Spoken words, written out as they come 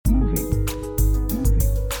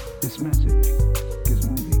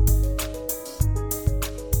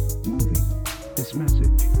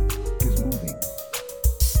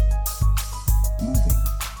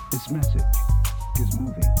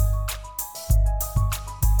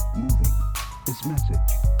Its message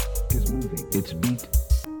is moving. Its beat.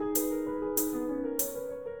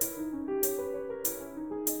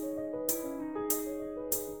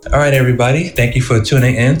 All right, everybody. Thank you for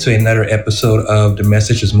tuning in to another episode of The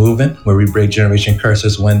Message is Moving, where we break generation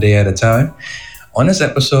curses one day at a time. On this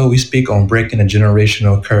episode, we speak on breaking the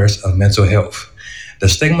generational curse of mental health. The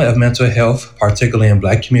stigma of mental health, particularly in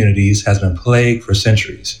Black communities, has been plagued for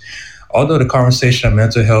centuries. Although the conversation of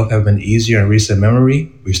mental health have been easier in recent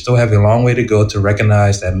memory, we still have a long way to go to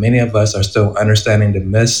recognize that many of us are still understanding the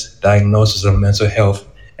misdiagnosis of mental health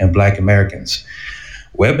in Black Americans.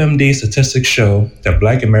 WebMD statistics show that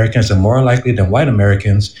Black Americans are more likely than white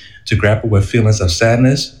Americans to grapple with feelings of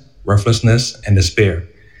sadness, worthlessness, and despair.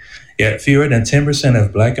 Yet fewer than 10%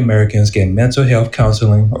 of Black Americans get mental health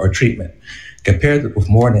counseling or treatment, compared with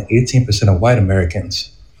more than 18% of white Americans.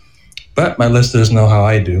 But my listeners know how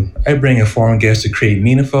I do. I bring informed guests to create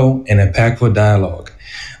meaningful and impactful dialogue.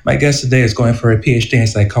 My guest today is going for a PhD in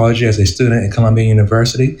psychology as a student at Columbia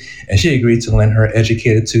University, and she agreed to lend her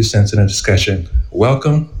educated 2 cents in the discussion.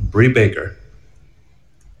 Welcome, Brianna A Baker.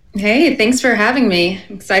 Hey, thanks for having me.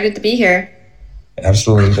 I'm excited to be here.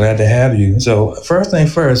 Absolutely, glad to have you. So first thing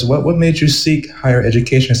first, what made you seek higher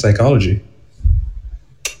education in psychology?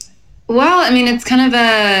 Well, I mean, it's kind of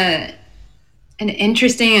an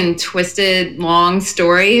interesting and twisted, long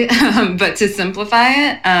story, but to simplify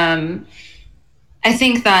it, I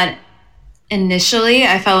think that initially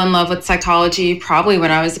I fell in love with psychology probably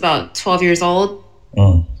when I was about 12 years old.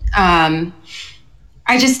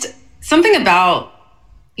 Something about,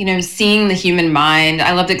 seeing the human mind.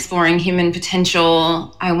 I loved exploring human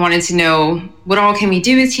potential. I wanted to know what all can we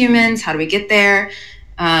do as humans? How do we get there?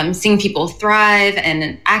 Seeing people thrive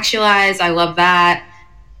and actualize. I love that.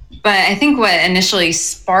 But I think what initially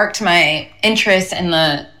sparked my interest in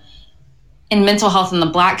mental health in the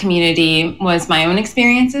Black community was my own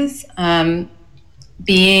experiences. I'm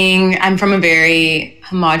from a very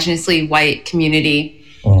homogeneously white community.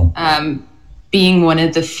 Being one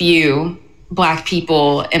of the few Black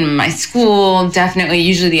people in my school, definitely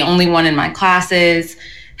usually the only one in my classes,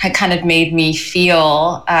 had kind of made me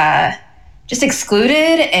feel just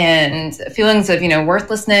excluded, and feelings of,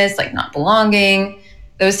 worthlessness, like not belonging,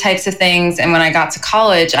 those types of things. And when I got to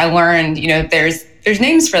college, I learned, there's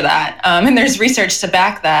names for that. And there's research to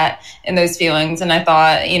back that and those feelings. And I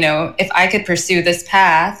thought, if I could pursue this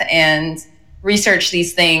path and research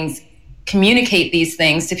these things, communicate these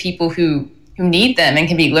things to people who need them and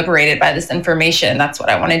can be liberated by this information, that's what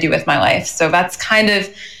I want to do with my life. So that's kind of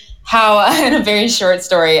how, in a very short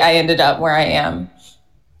story, I ended up where I am.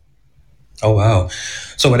 Oh, wow.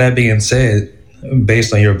 So with that being said,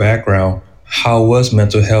 based on your background, how was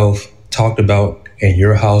mental health talked about in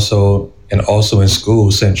your household and also in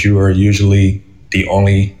school, since you are usually the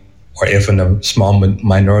only, or if in a small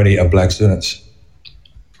minority of Black students?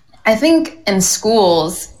 I think in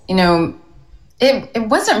schools, it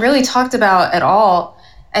wasn't really talked about at all.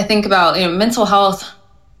 I think about, mental health.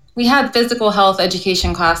 We had physical health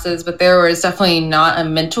education classes, but there was definitely not a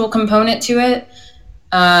mental component to it.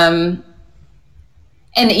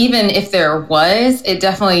 And even if there was, it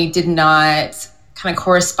definitely did not kind of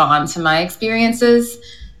correspond to my experiences.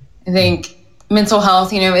 I think mental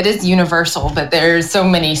health, it is universal, but there's so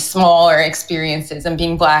many smaller experiences, and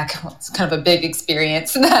being Black, it's kind of a big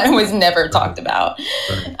experience that was never talked about.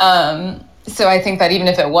 So I think that even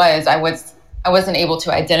if it was, I wasn't able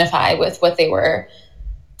to identify with what they were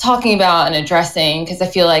talking about and addressing, because I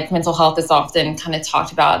feel like mental health is often kind of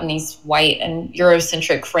talked about in these white and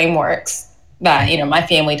Eurocentric frameworks that, my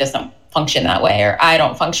family doesn't function that way, or I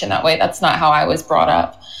don't function that way. That's not how I was brought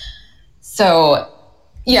up. So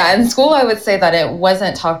yeah, in school, I would say that it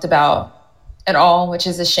wasn't talked about at all, which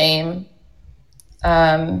is a shame.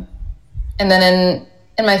 And then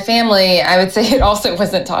in my family, I would say it also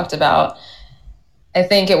wasn't talked about. I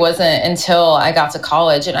think it wasn't until I got to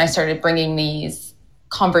college and I started bringing these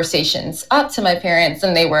conversations up to my parents,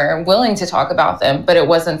 and they were willing to talk about them, but it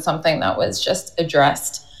wasn't something that was just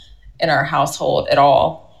addressed in our household at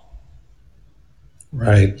all.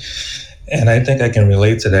 Right. And I think I can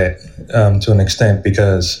relate to that to an extent,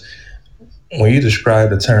 because when you describe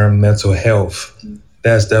the term mental health,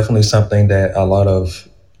 that's definitely something that a lot of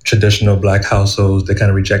traditional Black households, they kind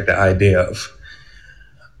of reject the idea of.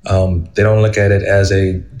 They don't look at it as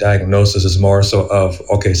a diagnosis. It's more so of,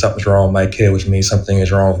 okay, something's wrong with my kid, which means something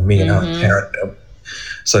is wrong with me and how I parent them.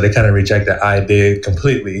 So they kind of reject the idea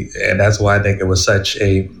completely. And that's why I think it was such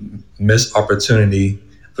a missed opportunity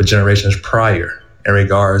for generations prior in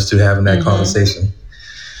regards to having that conversation.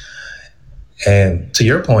 And to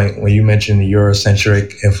your point, when you mentioned the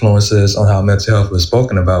Eurocentric influences on how mental health was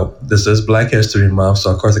spoken about, this is Black History Month,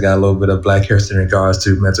 so of course I got a little bit of Black history in regards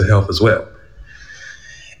to mental health as well.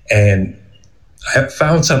 And I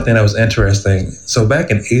found something that was interesting. So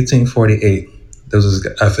back in 1848, there was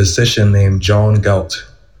a physician named John Galt,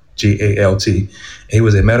 Galt. He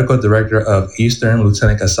was a medical director of Eastern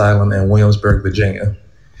Lieutenant Asylum in Williamsburg, Virginia.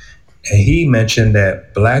 And he mentioned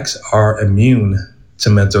that Blacks are immune to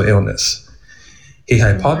mental illness. He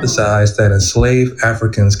hypothesized that enslaved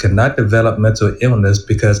Africans could not develop mental illness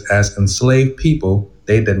because as enslaved people,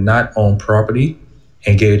 they did not own property,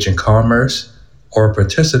 engage in commerce, or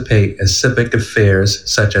participate in civic affairs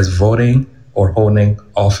such as voting or holding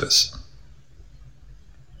office.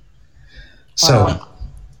 So,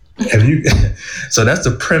 so that's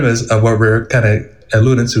the premise of what we're kind of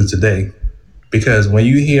alluding to today. Because when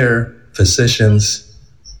you hear physicians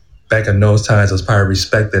back in those times, it was probably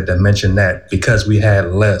respected that mention that because we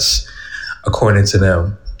had less, according to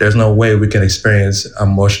them, there's no way we can experience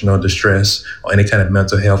emotional distress or any kind of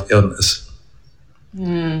mental health illness.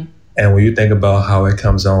 And when you think about how it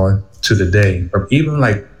comes on to the day, or even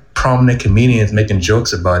like prominent comedians making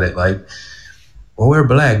jokes about it, like, well, we're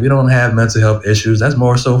Black, we don't have mental health issues. That's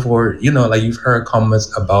more so for, like you've heard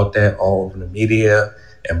comments about that all over the media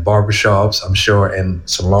and barbershops, I'm sure, and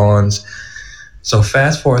salons. So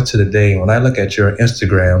fast forward to the day, when I look at your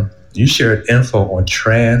Instagram, you shared info on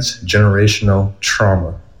transgenerational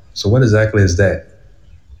trauma. So what exactly is that?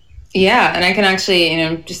 Yeah, and I can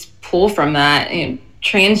actually, just pull from that.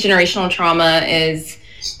 Transgenerational trauma is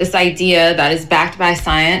this idea that is backed by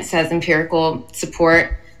science, has empirical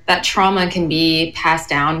support, that trauma can be passed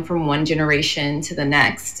down from one generation to the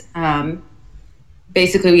next.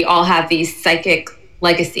 Basically, we all have these psychic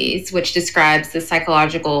legacies, which describes the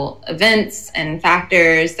psychological events and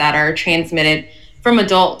factors that are transmitted from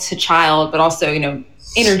adult to child, but also,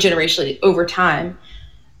 intergenerationally over time.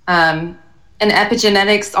 And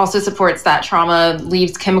epigenetics also supports that trauma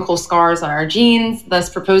leaves chemical scars on our genes, thus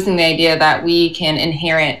proposing the idea that we can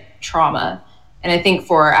inherit trauma. And I think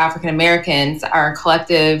for African Americans, our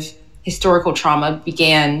collective historical trauma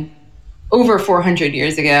began over 400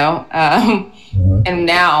 years ago. And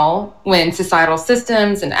now, when societal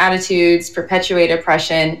systems and attitudes perpetuate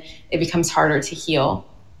oppression, it becomes harder to heal.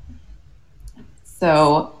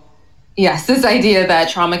 So, yes, this idea that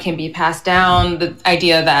trauma can be passed down, the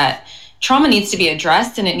idea that trauma needs to be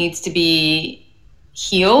addressed and it needs to be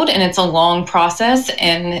healed, and it's a long process,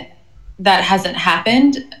 and that hasn't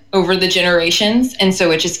happened over the generations, and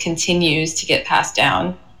so it just continues to get passed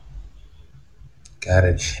down. Got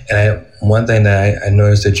it. And one thing that I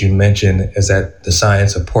noticed that you mentioned is that the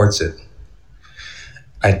science supports it.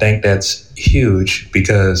 I think that's huge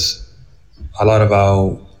because a lot of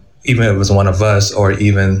even if it was one of us or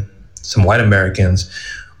even some white Americans,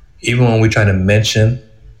 even when we try to mention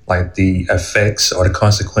like the effects or the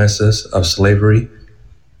consequences of slavery,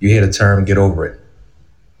 you hear the term "get over it."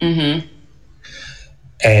 Mm-hmm.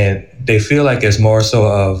 And they feel like it's more so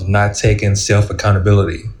of not taking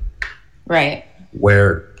self-accountability. Right.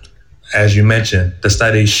 Where, as you mentioned, the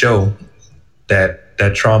studies show that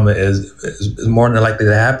trauma is more than likely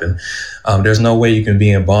to happen. There's no way you can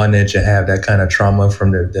be in bondage and have that kind of trauma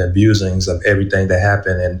from the abusings of everything that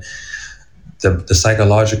happened, and the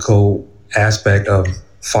psychological aspect of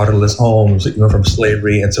fatherless homes, even from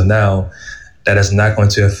slavery until now, that is not going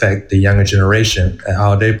to affect the younger generation and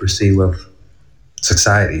how they perceive of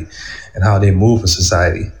society and how they move in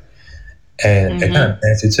society. And it kind of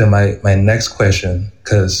answers to my next question,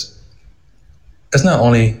 because it's not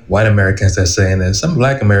only white Americans that's saying this. Some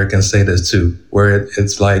Black Americans say this too, where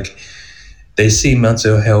it's like they see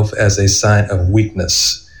mental health as a sign of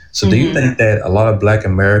weakness. So do you think that a lot of Black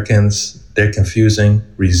Americans, they're confusing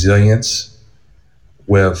resilience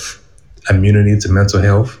with immunity to mental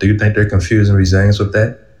health? Do you think they're confusing resilience with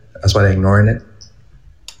that? That's why they're ignoring it?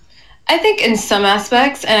 I think in some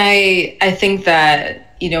aspects, and I think that,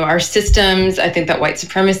 our systems, I think that white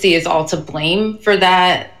supremacy is all to blame for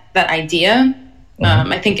that idea.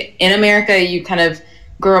 I think in America, you kind of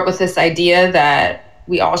grew up with this idea that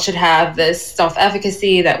we all should have this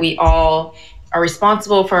self-efficacy, that we all are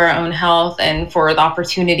responsible for our own health and for the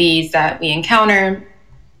opportunities that we encounter,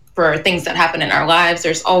 for things that happen in our lives.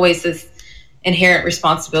 There's always this inherent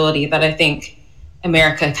responsibility that I think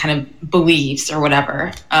America kind of believes or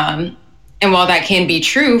whatever. And while that can be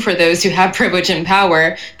true for those who have privilege and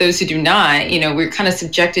power, those who do not, we're kind of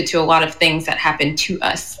subjected to a lot of things that happen to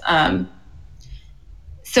us.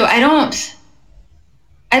 So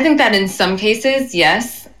I think that in some cases,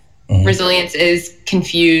 yes, resilience is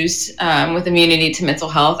confused with immunity to mental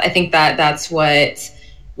health. I think that that's what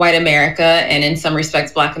white America, and in some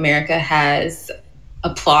respects, Black America, has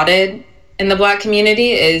applauded in the Black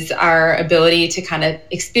community is our ability to kind of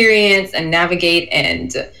experience and navigate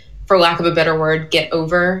and, for lack of a better word, get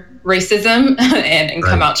over racism and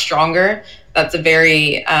come out stronger. That's a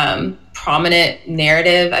very prominent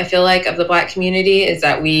narrative, I feel like, of the Black community, is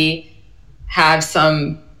that we have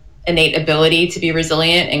some innate ability to be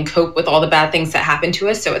resilient and cope with all the bad things that happen to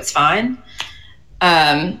us, so it's fine.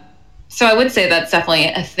 So I would say that's definitely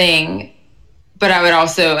a thing. But I would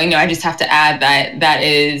also, I just have to add that that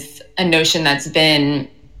is a notion that's been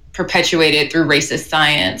perpetuated through racist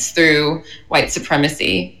science, through white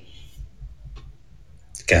supremacy.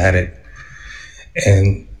 Got it.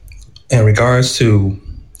 And in regards to,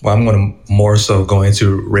 I'm going to more so go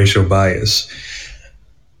into racial bias.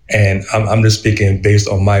 And I'm just speaking based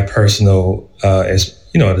on my personal,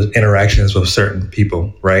 the interactions with certain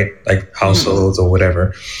people, right? Like households or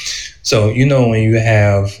whatever. So, when you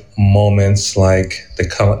have moments like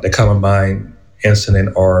the Columbine incident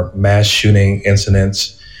or mass shooting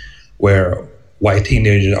incidents where white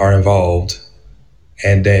teenagers are involved,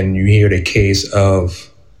 and then you hear the case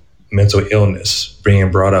of mental illness being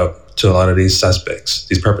brought up to a lot of these suspects,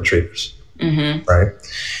 these perpetrators, right?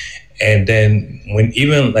 And then when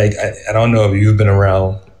even like, I don't know if you've been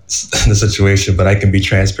around the situation, but I can be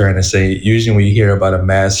transparent and say, usually when you hear about a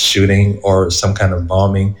mass shooting or some kind of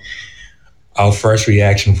bombing, our first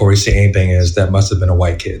reaction before we say anything is that must have been a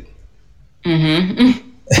white kid.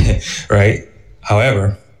 Right?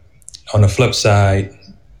 However, on the flip side,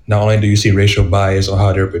 not only do you see racial bias on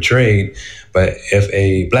how they're portrayed, but if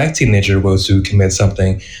a Black teenager was to commit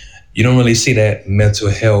something, you don't really see that mental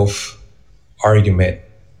health argument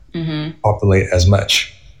populate as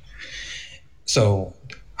much. So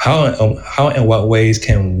how in what ways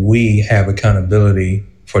can we have accountability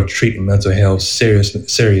for treating mental health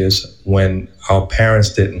serious when our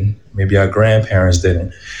parents didn't, maybe our grandparents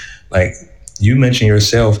didn't? Like you mentioned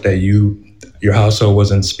yourself that your household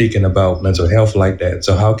wasn't speaking about mental health like that.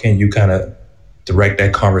 So how can you kind of direct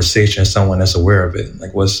that conversation to someone that's aware of it?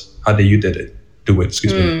 Like how did you do it?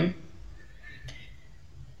 Excuse me.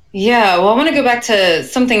 Yeah, well, I want to go back to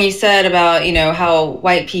something you said about, how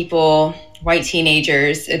white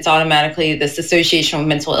teenagers, it's automatically this association with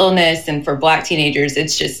mental illness. And for Black teenagers,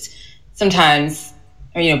 it's just sometimes,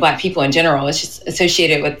 or, Black people in general, it's just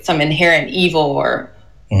associated with some inherent evil or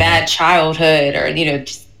bad childhood or,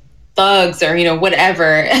 just thugs or,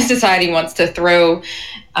 whatever society wants to throw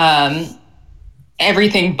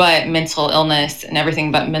everything but mental illness and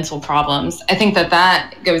everything but mental problems. I think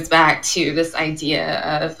that goes back to this idea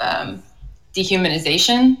of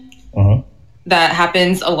dehumanization that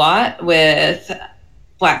happens a lot with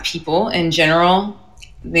Black people in general.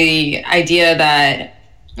 The idea that,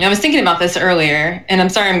 I was thinking about this earlier, and I'm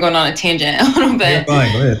sorry I'm going on a tangent a little bit. You're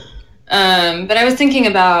fine, go ahead. But I was thinking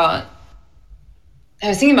about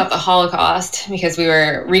the Holocaust because we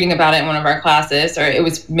were reading about it in one of our classes, or it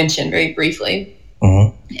was mentioned very briefly.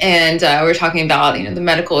 And we were talking about, the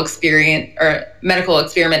medical experiment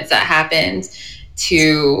experiments that happened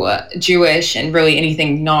to Jewish and really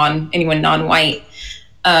anyone non-white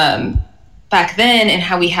back then, and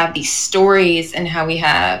how we have these stories and how we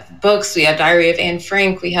have books, we have Diary of Anne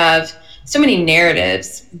Frank, we have so many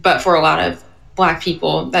narratives, but for a lot of Black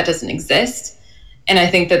people that doesn't exist. And I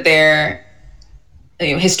think that they're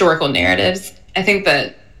historical narratives. I think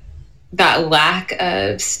that lack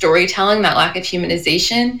of storytelling, that lack of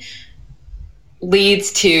humanization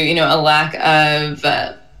leads to, a lack of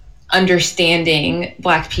understanding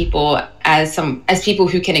Black people as people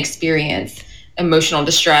who can experience emotional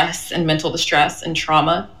distress and mental distress and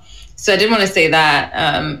trauma. So I did want to say that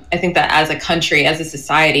I think that as a country, as a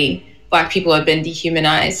society, Black people have been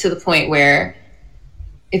dehumanized to the point where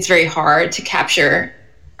it's very hard to capture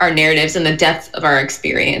our narratives and the depth of our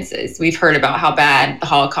experiences. We've heard about how bad the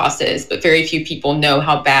Holocaust is, but very few people know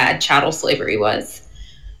how bad chattel slavery was.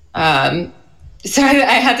 So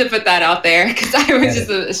I had to put that out there because I was just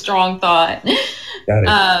a strong thought. Got it.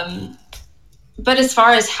 But as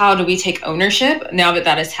far as how do we take ownership now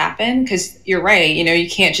that has happened, because you're right, you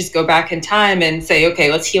can't just go back in time and say,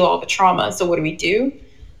 okay, let's heal all the trauma. So what do we do?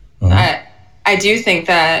 I do think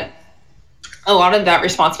that a lot of that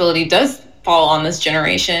responsibility does fall on this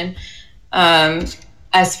generation,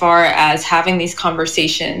 as far as having these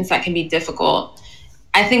conversations that can be difficult.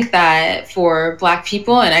 I think that for Black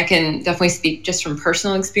people, and I can definitely speak just from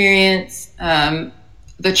personal experience,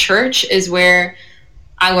 the church is where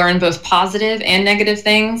I learned both positive and negative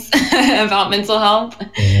things about mental health.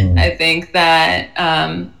 I think that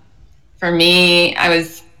for me,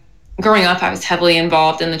 growing up, I was heavily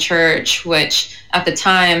involved in the church, which at the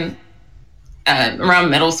time around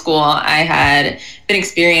middle school, I had been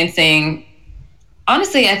experiencing,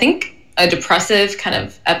 honestly, I think a depressive kind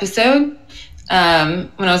of episode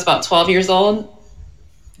when I was about 12 years old.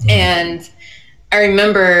 And I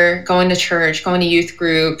remember going to church, going to youth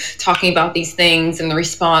group, talking about these things, and the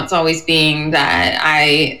response always being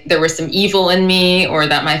that there was some evil in me, or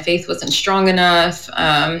that my faith wasn't strong enough,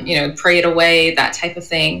 pray it away, that type of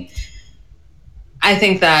thing. I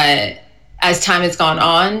think that as time has gone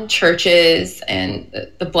on, churches and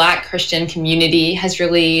the Black Christian community has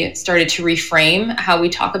really started to reframe how we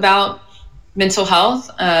talk about mental health,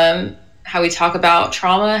 how we talk about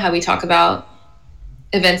trauma, how we talk about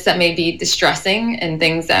events that may be distressing and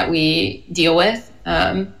things that we deal with.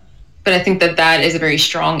 But I think that is a very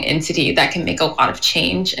strong entity that can make a lot of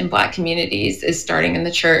change in Black communities, is starting in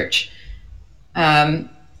the church.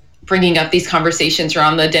 Bringing up these conversations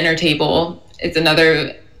around the dinner table is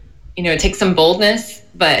another, it takes some boldness,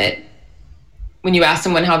 but when you ask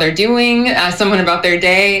someone how they're doing, ask someone about their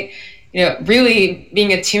day, really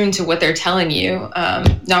being attuned to what they're telling you,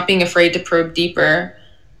 not being afraid to probe deeper.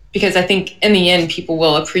 Because I think in the end, people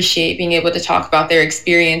will appreciate being able to talk about their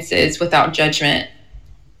experiences without judgment.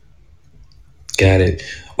 Got it.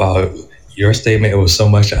 Wow, your statement, it was so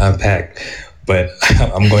much to unpack, but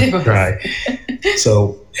I'm going to try.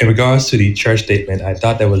 So in regards to the church statement, I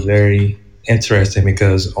thought that was very interesting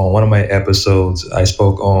because on one of my episodes, I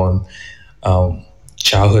spoke on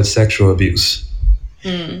childhood sexual abuse.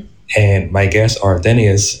 And my guest,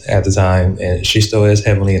 Arthenius, at the time, and she still is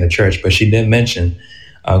heavily in the church, but she did mention,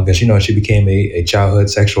 because she became a childhood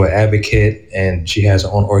sexual advocate, and she has her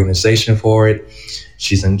own organization for it.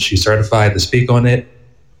 She's certified to speak on it,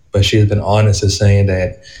 but she has been honest in saying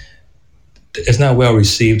that it's not well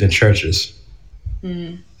received in churches.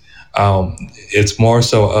 It's more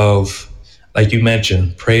so of, like you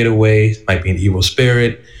mentioned, pray it away, might be an evil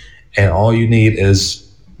spirit, and all you need is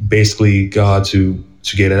basically God to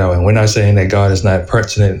get it out. And we're not saying that God is not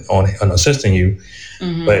pertinent on assisting you,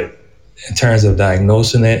 but in terms of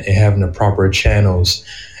diagnosing it and having the proper channels,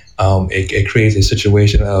 it creates a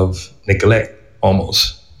situation of neglect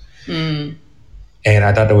almost. And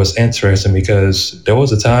I thought that was interesting because there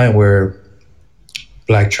was a time where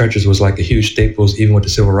Black churches was like a huge staples, even with the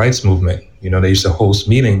civil rights movement. They used to host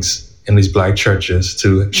meetings in these Black churches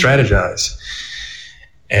to strategize.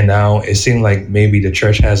 And now it seemed like maybe the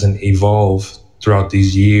church hasn't evolved throughout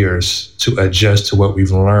these years to adjust to what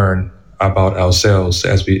we've learned about ourselves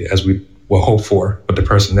as we will hope for with the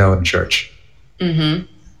personnel in the church.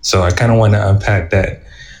 So I kind of want to unpack that.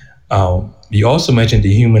 You also mentioned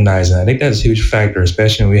dehumanizing. I think that's a huge factor,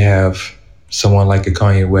 especially when we have someone like a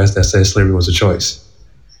Kanye West that says slavery was a choice.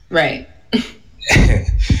 Right.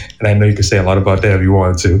 And I know you could say a lot about that if you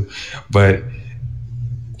wanted to. But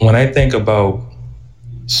when I think about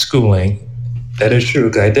schooling, that is true,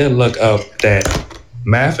 because I did look up that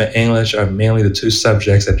math and English are mainly the two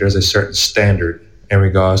subjects that there's a certain standard in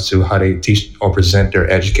regards to how they teach or present their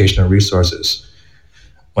educational resources.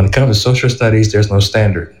 When it comes to social studies, there's no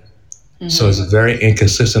standard. So it's very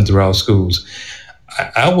inconsistent throughout schools.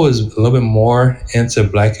 I was a little bit more into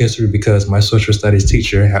Black history because my social studies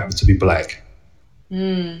teacher happened to be Black.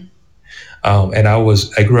 And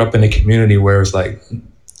I grew up in a community where it's like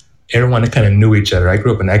everyone kind of knew each other. I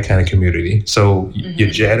grew up in that kind of community. So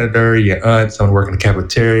your janitor, your aunt, someone working in the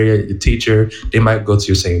cafeteria, your teacher, they might go to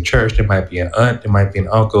your same church. There might be an aunt, there might be an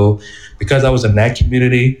uncle. Because I was in that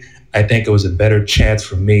community, I think it was a better chance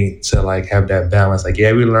for me to like have that balance. Like,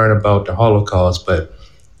 yeah, we learn about the Holocaust, but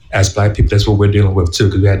as Black people, that's what we're dealing with too,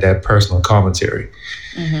 because we had that personal commentary.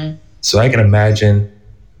 So I can imagine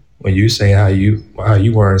when you say how you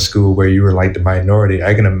were in school where you were like the minority,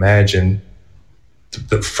 I can imagine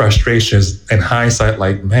the frustrations in hindsight,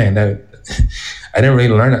 like, man, that I didn't really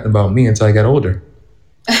learn nothing about me until I got older.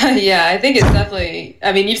 Yeah, I think it's definitely,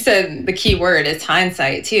 you've said the key word is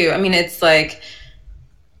hindsight too. It's like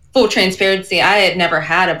full transparency. I had never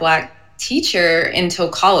had a Black teacher until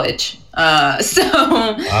college.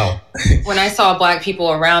 Wow. When I saw Black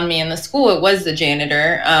people around me in the school, it was the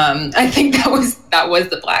janitor. I think that was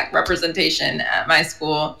the Black representation at my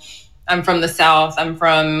school. I'm from the South. I'm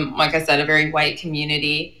from, like I said, a very white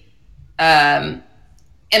community. And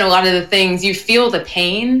a lot of the things, you feel the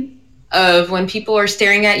pain of when people are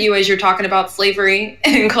staring at you as you're talking about slavery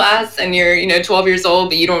in class and you're 12 years old,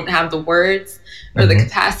 but you don't have the words or the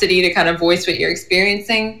capacity to kind of voice what you're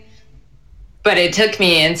experiencing. But it took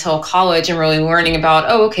me until college and really learning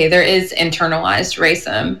about, there is internalized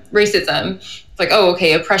racism. It's like,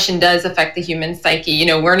 oppression does affect the human psyche.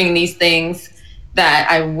 Learning these things that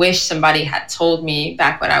I wish somebody had told me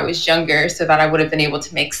back when I was younger so that I would have been able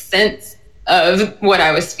to make sense of what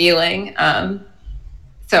I was feeling.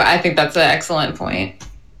 So I think that's an excellent point.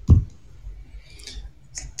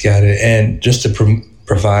 Got it. And just to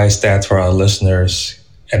provide stats for our listeners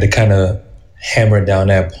and to kind of hammer down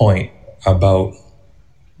that point about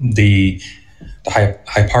the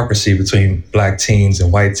hypocrisy between Black teens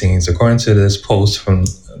and white teens. According to this post from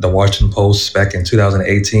the Washington Post back in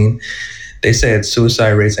 2018, they said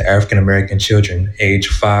suicide rates in African American children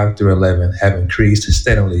aged 5 through 11 have increased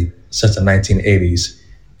steadily since the 1980s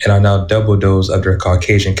and are now double those of their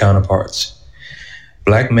Caucasian counterparts.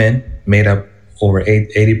 Black men made up over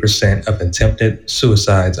 80% of attempted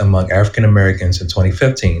suicides among African Americans in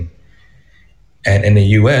 2015. And in the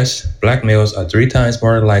US, Black males are 3 times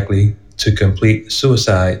more likely to complete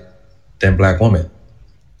suicide than Black women.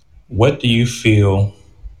 What do you feel,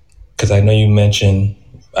 because I know you mentioned,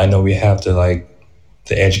 I know we have to like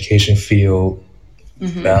the education field,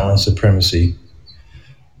 balance supremacy.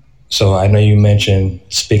 So I know you mentioned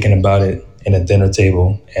speaking about it in a dinner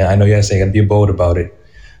table, and I know you gotta be bold about it.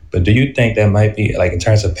 But do you think that might be like in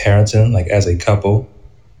terms of parenting, like as a couple,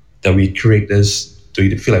 that we create this? Do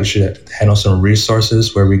you feel like we should handle some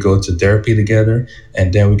resources where we go to therapy together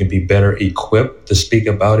and then we can be better equipped to speak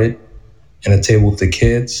about it in a table with the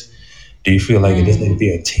kids? Do you feel like it does need to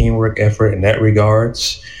be a teamwork effort in that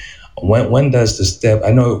regards? When does the step,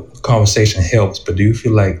 I know conversation helps, but do you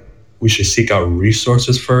feel like we should seek out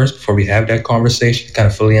resources first before we have that conversation to kind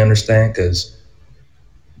of fully understand? Because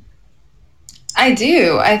I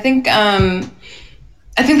do. I think that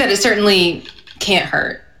it certainly can't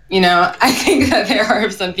hurt. You know, I think that there are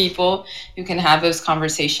some people who can have those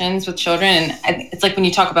conversations with children. And it's like when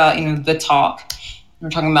you talk about, you know, the talk, we're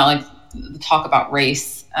talking about like the talk about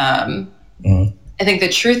race. I think the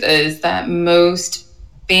truth is that most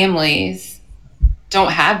families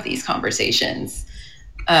don't have these conversations,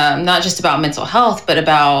 not just about mental health, but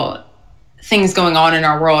about things going on in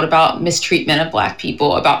our world, about mistreatment of Black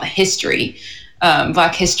people, about the history,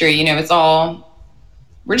 Black history. You know, it's all,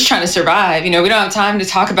 we're just trying to survive. You know, we don't have time to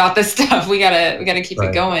talk about this stuff. We gotta keep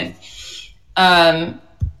it going.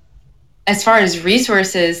 As far as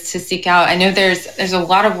resources to seek out, I know there's a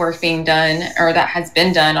lot of work being done, or that has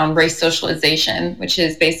been done, on race socialization, which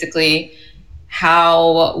is basically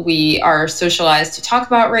how we are socialized to talk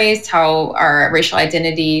about race, how our racial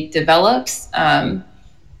identity develops.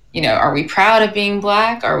 You know, are we proud of being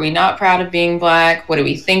Black? Are we not proud of being Black? What do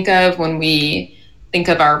we think of when we think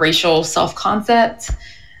of our racial self-concept?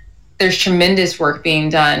 There's tremendous work being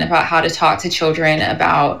done about how to talk to children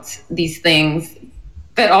about these things,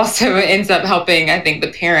 that also ends up helping, I think,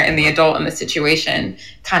 the parent and the adult in the situation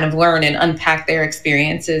kind of learn and unpack their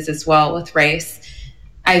experiences as well with race.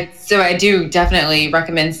 So I do definitely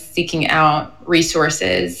recommend seeking out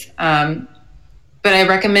resources, but I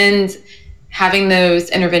recommend having those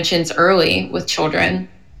interventions early with children.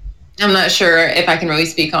 I'm not sure if I can really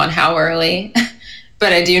speak on how early,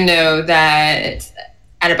 but I do know that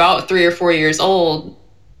at about 3 or 4 years old,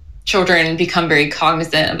 children become very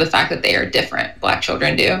cognizant of the fact that they are different. Black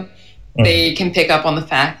children do. They can pick up on the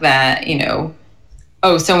fact that, you know,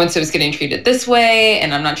 oh, so-and-so is getting treated this way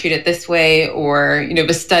and I'm not treated this way. Or, you know,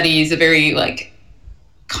 the studies, a very like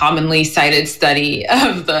commonly cited study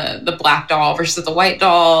of the Black doll versus the white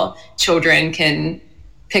doll. Children can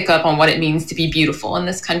pick up on what it means to be beautiful in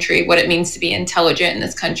this country, what it means to be intelligent in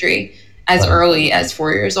this country as early as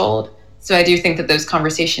 4 years old. So I do think that those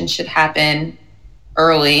conversations should happen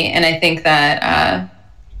early. And I think that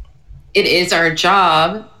it is our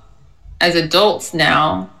job as adults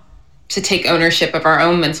now to take ownership of our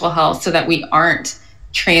own mental health so that we aren't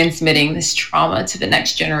transmitting this trauma to the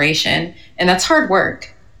next generation. And that's hard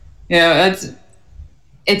work. You know,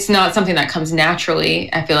 it's not something that comes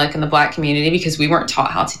naturally, I feel like, in the Black community, because we weren't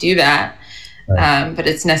taught how to do that. But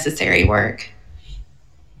it's necessary work.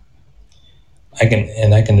 I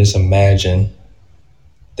can just imagine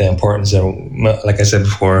the importance of, like I said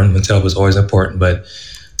before, mental health was always important, but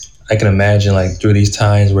I can imagine like through these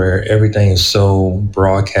times where everything is so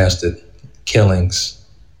broadcasted, killings,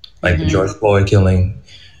 like the George Floyd killing,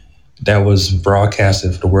 that was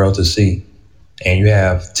broadcasted for the world to see. And you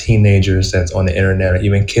have teenagers that's on the internet, or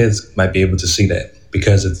even kids might be able to see that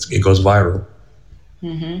because it goes viral.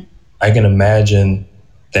 I can imagine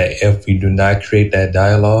that if we do not create that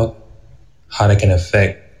dialogue, how that can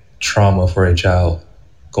affect trauma for a child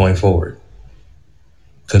going forward.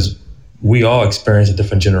 Because we all experience it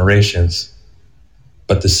different generations,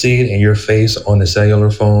 but to see it in your face on the cellular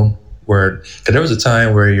phone, because there was a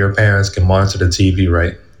time where your parents can monitor the TV,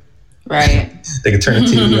 right? Right. They can turn the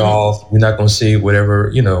TV off. We're not going to see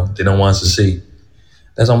whatever, you know, they don't want us to see.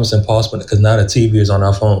 That's almost impossible because now the TV is on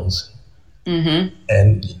our phones. Mm-hmm.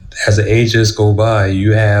 And as the ages go by,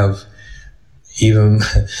 you have even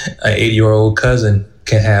an 8-year-old cousin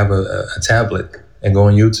can have a tablet and go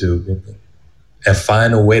on YouTube and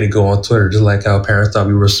find a way to go on Twitter, just like how parents thought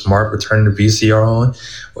we were smart for turning the VCR on,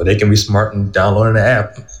 or they can be smart and downloading the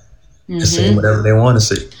app and seeing whatever they want to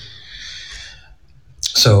see.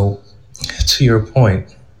 So, to your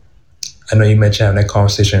point, I know you mentioned having that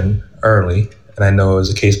conversation early, and I know it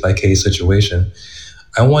was a case-by-case situation.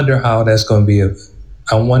 I wonder how that's going to be.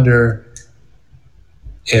 I wonder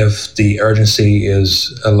if the urgency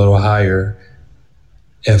is a little higher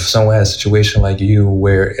if someone has a situation like you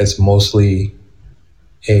where it's mostly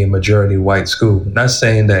a majority white school. Not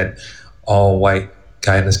saying that all white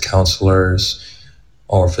guidance counselors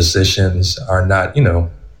or physicians are not,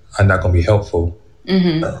 are not going to be helpful.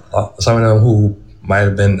 Some of them who might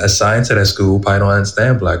have been assigned to that school probably don't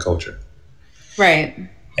understand Black culture. Right.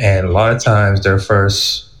 And a lot of times their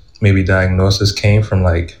first maybe diagnosis came from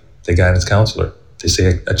like the guidance counselor. They see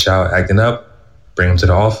a child acting up, bring them to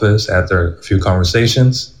the office. After a few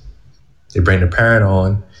conversations, they bring the parent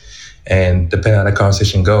on, and depending on how the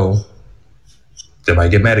conversation go, they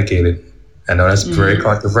might get medicated. I know that's very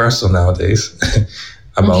controversial nowadays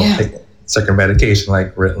about taking certain medication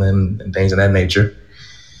like Ritalin and things of that nature.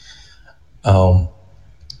 So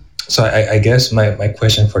I guess my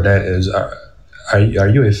question for that is, are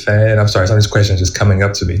you a fan? I'm sorry, some of these questions are just coming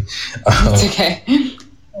up to me. It's okay.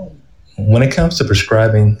 When it comes to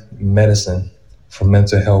prescribing medicine for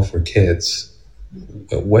mental health for kids,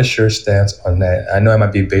 what's your stance on that? I know it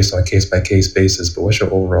might be based on a case-by-case basis, but what's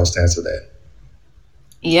your overall stance of that?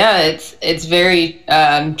 Yeah, it's very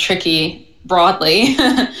tricky broadly.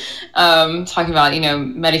 Talking about,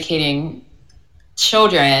 medicating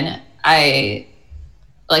children.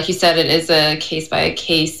 Like you said, it is a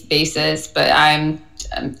case-by-case basis, but I'm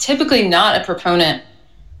typically not a proponent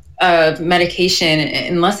of medication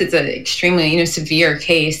unless it's an extremely, severe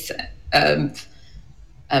case of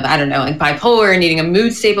I don't know, like bipolar, needing a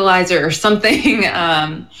mood stabilizer or something.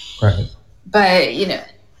 Right. But,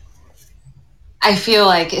 I feel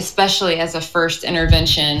like, especially as a first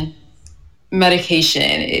intervention,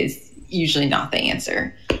 medication is usually not the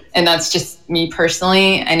answer. And that's just me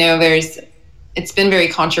personally. I know it's been very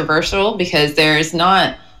controversial because there's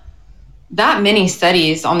not that many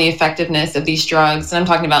studies on the effectiveness of these drugs. And I'm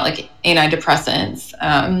talking about like antidepressants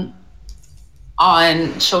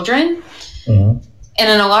on children. Mm-hmm. And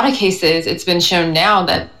in a lot of cases, it's been shown now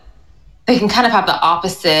that they can kind of have the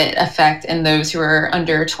opposite effect in those who are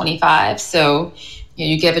under 25. So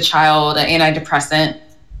you give a child an antidepressant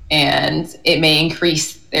and it may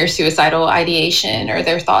increase their suicidal ideation or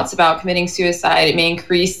their thoughts about committing suicide. It may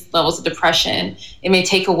increase levels of depression. It may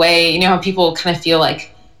take away, how people kind of feel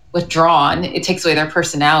like withdrawn. It takes away their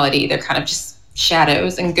personality. They're kind of just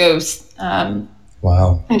shadows and ghosts.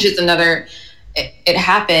 Wow. Which is another, it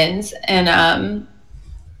happens. And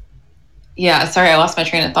yeah, sorry, I lost my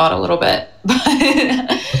train of thought a little bit. But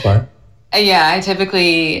that's fine. Yeah,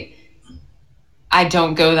 I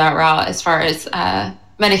don't go that route as far as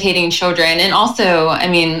medicating children. And also,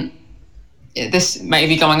 this might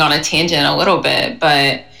be going on a tangent a little bit,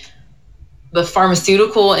 but the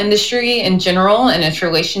pharmaceutical industry in general and its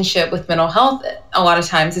relationship with mental health, a lot of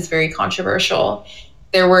times is very controversial.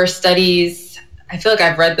 There were studies, I feel like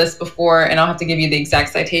I've read this before, and I'll have to give you the exact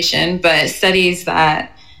citation, but studies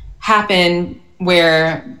that happened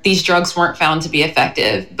where these drugs weren't found to be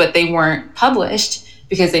effective, but they weren't published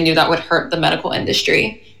because they knew that would hurt the medical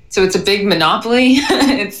industry. So it's a big monopoly.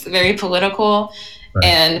 It's very political. Right.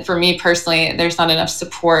 And for me personally, there's not enough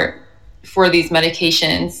support for these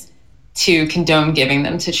medications to condone giving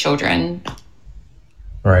them to children.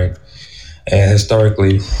 Right. And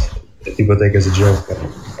historically, people think it's a joke.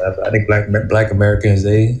 I think Black Americans,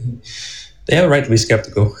 they have a right to be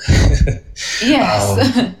skeptical.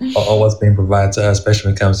 Yes. On what's being provided to us, especially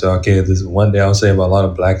when it comes to our kids. Is one day I'll say about a lot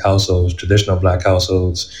of Black households, traditional Black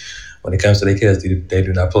households, when it comes to their kids, they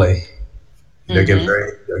do not play. They'll get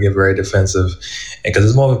very defensive, and because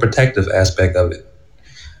it's more of a protective aspect of it.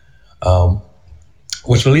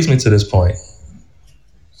 Which leads me to this point.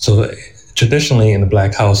 So traditionally in the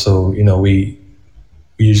Black household, we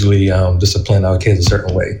usually discipline our kids a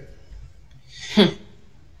certain way.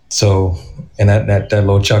 So, and that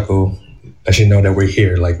little chuckle lets you know that we're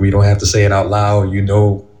here. Like, we don't have to say it out loud. You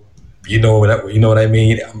know what I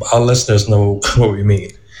mean. Our listeners know what we mean.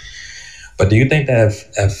 But do you think that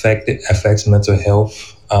affects mental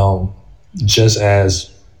health? Just as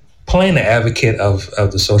playing the advocate of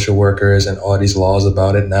the social workers and all these laws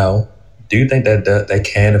about it now, do you think that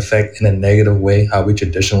can affect in a negative way how we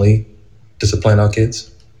traditionally discipline our kids?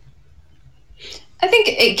 I think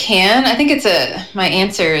it can. I think my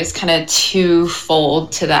answer is kind of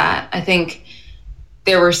twofold to that. I think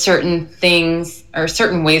there were certain things or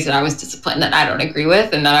certain ways that I was disciplined that I don't agree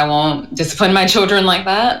with, and that I won't discipline my children like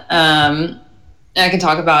that. And I can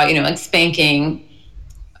talk about, like spanking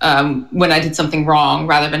when I did something wrong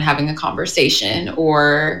rather than having a conversation,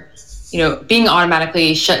 or, being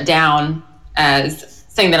automatically shut down as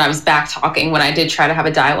saying that I was back talking when I did try to have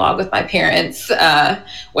a dialogue with my parents.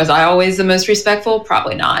 Was I always the most respectful?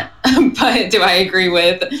 Probably not. But do I agree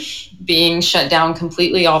with being shut down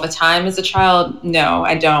completely all the time as a child? No,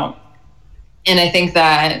 I don't. And I think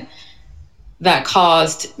that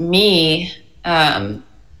caused me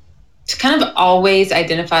to kind of always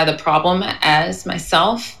identify the problem as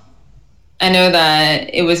myself. I know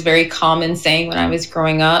that it was very common saying when I was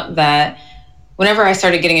growing up that whenever I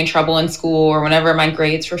started getting in trouble in school or whenever my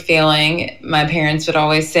grades were failing, my parents would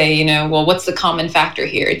always say, well, what's the common factor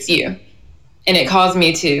here? It's you. And it caused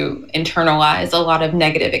me to internalize a lot of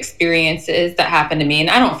negative experiences that happened to me. And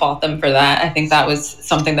I don't fault them for that. I think that was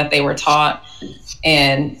something that they were taught,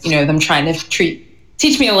 and, them trying to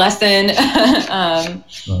teach me a lesson.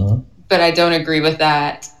 But I don't agree with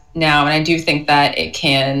that now. And I do think that it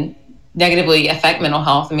can negatively affect mental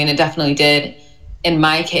health. I mean, it definitely did in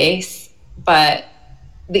my case. But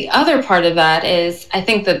the other part of that is I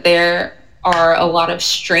think that there are a lot of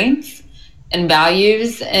strengths and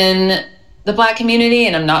values in the Black community.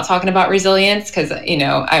 And I'm not talking about resilience because,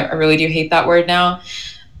 I really do hate that word now.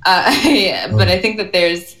 But I think that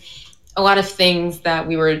there's a lot of things that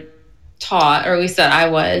we were taught, or at least that I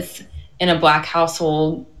was in a Black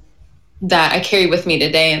household, that I carry with me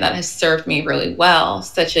today and that has served me really well,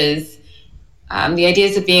 such as the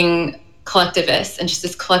ideas of being collectivists and just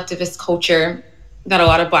this collectivist culture that a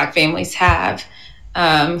lot of Black families have,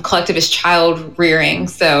 collectivist child rearing.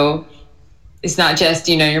 So it's not just,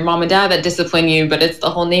 your mom and dad that discipline you, but it's the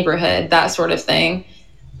whole neighborhood, that sort of thing.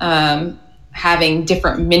 Having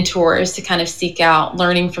different mentors to kind of seek out,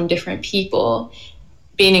 learning from different people,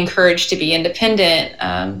 being encouraged to be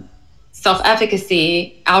independent,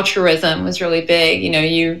 self-efficacy, altruism was really big.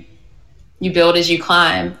 You build as you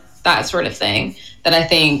climb, that sort of thing, that I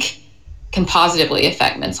think can positively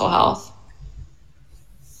affect mental health.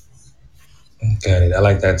 Got it. I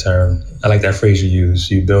like that term. I like that phrase you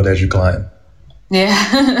use. You build as you climb.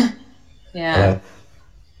 Yeah. Yeah.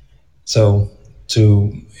 So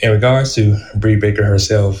in regards to Bree Baker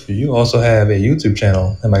herself, you also have a YouTube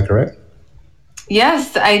channel. Am I correct?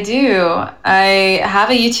 Yes, I do. I have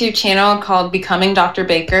a YouTube channel called Becoming Dr.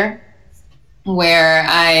 Baker, where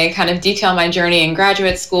I kind of detail my journey in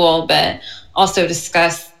graduate school, but also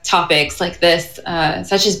discuss topics like this,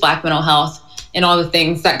 such as Black mental health and all the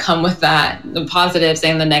things that come with that, the positives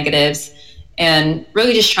and the negatives, and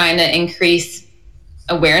really just trying to increase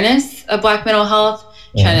awareness of Black mental health,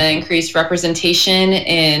 trying to increase representation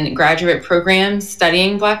in graduate programs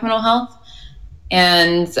studying Black mental health,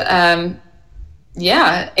 and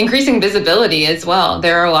increasing visibility as well.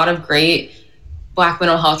 There are a lot of great Black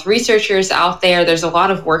mental health researchers out there. There's a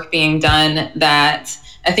lot of work being done that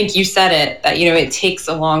I think you said it, that, it takes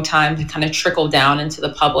a long time to kind of trickle down into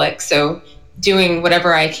the public. So doing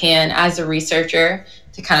whatever I can as a researcher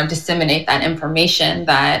to kind of disseminate that information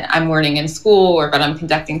that I'm learning in school or that I'm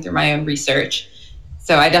conducting through my own research.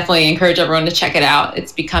 So I definitely encourage everyone to check it out.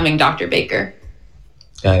 It's Becoming Dr. Baker.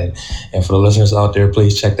 Got it. And for the listeners out there,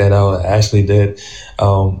 please check that out. I actually did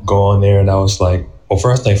go on there, and I was like, well,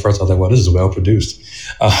 first, I was like, well, this is well produced.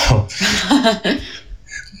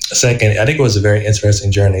 Second, I think it was a very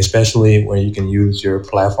interesting journey, especially when you can use your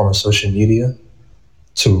platform of social media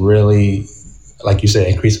to really, like you said,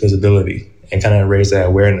 increase visibility and kind of raise that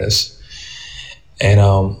awareness. And,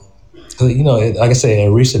 like I said,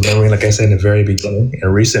 in recent memory, like I said in the very beginning, I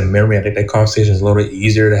think that conversation is a little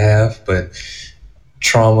easier to have, but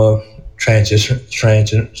trauma,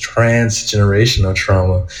 transgenerational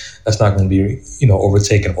trauma, that's not going to be,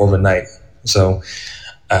 overtaken overnight. So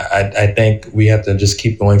I think we have to just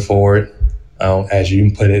keep going forward, as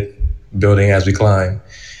you put it, building as we climb.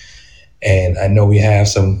 And I know we have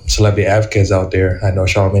some celebrity advocates out there. I know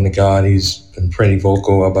Charlamagne the God, he's been pretty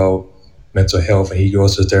vocal about mental health, and he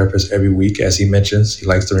goes to a therapist every week, as he mentions. He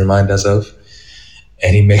likes to remind us of,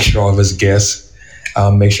 and he makes sure all of his guests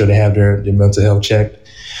make sure they have their mental health checked.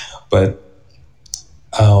 But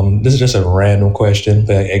this is just a random question,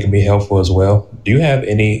 but it can be helpful as well. Do you have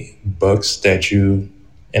any books that you,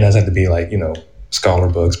 and it doesn't have to be like, scholar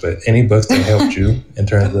books, but any books that helped you in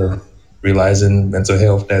terms of realizing mental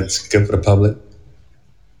health that's good for the public?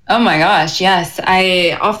 Oh my gosh, yes.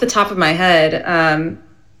 Off the top of my head,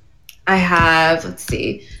 I have,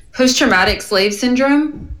 post-traumatic slave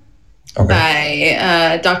syndrome. Okay.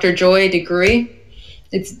 by Dr. Joy DeGruy.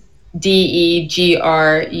 It's Degruy.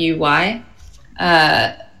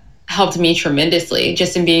 Helped me tremendously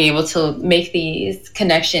just in being able to make these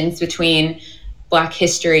connections between Black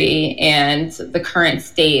history and the current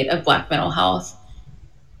state of Black mental health.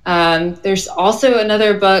 There's also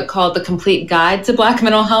another book called The Complete Guide to Black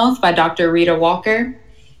Mental Health by Dr. Rita Walker.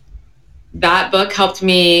 That book helped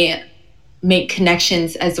me make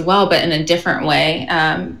connections as well, but in a different way.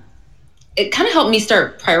 It kind of helped me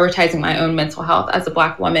start prioritizing my own mental health as a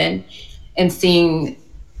Black woman and seeing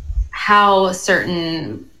how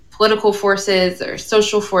certain political forces or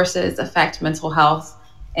social forces affect mental health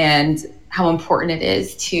and how important it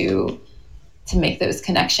is to make those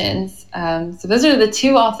connections. So those are the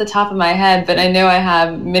two off the top of my head, but I know I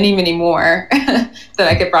have many, many more that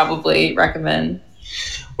I could probably recommend.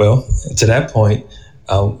 Well, to that point,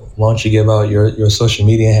 why don't you give out your social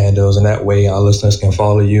media handles, and that way our listeners can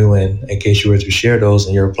follow you, and in case you were to share those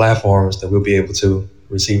in your platforms, that we'll be able to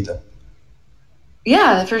receive them.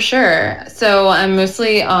 Yeah, for sure. So I'm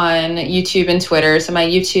mostly on YouTube and Twitter. So my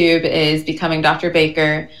YouTube is Becoming Dr.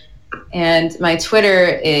 Baker, and my Twitter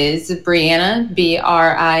is Brianna, Brianna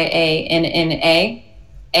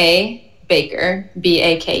A Baker,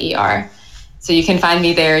 Baker. So you can find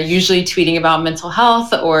me there, usually tweeting about mental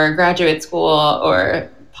health or graduate school or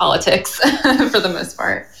politics for the most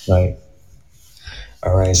part. Right.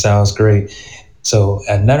 All right. Sounds great. So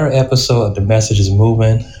another episode of The Message is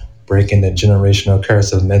Moving, breaking the generational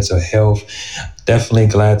curse of mental health. Definitely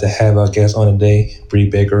glad to have our guest on today, Bree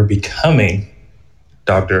Baker, becoming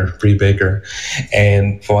Dr. Bree Baker.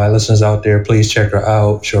 And for our listeners out there, please check her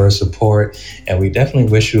out, show her support, and we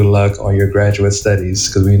definitely wish you luck on your graduate studies,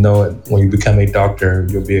 because we know when you become a doctor,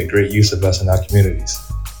 you'll be a great use of us in our communities.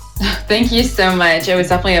 Thank you so much. It was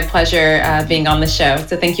definitely a pleasure being on the show.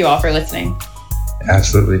 So thank you all for listening.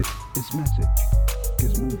 Absolutely. This message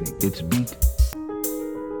is moving. It's beat.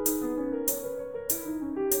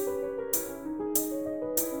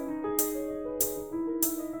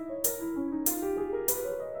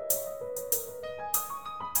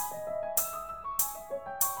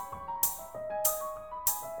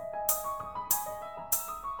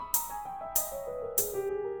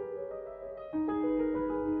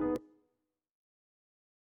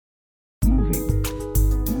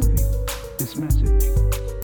 Moving. This message